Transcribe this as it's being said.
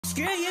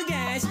Screw you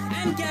guys,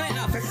 I'm going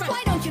off for fun.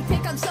 Why don't you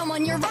pick up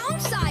someone your own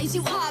size,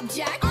 you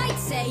object? I'd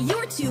say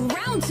you're too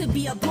round to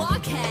be a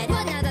blockhead.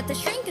 But now that the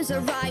shrink has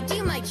arrived,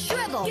 you might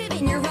shrivel.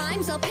 Given your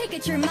rhymes, I'll pick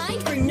at your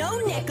mind for no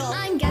nickel.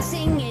 I'm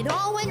guessing it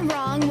all went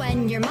wrong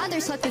when your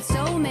mother slept with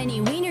so many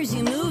wieners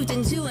you moved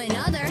into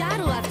another. Dad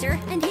left her,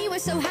 and he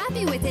was so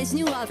happy with his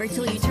new lover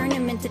till you turned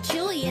him into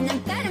chili and then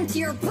fed him to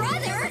your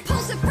brother.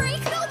 Pulse a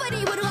freak,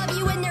 nobody would love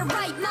you in their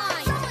right mind.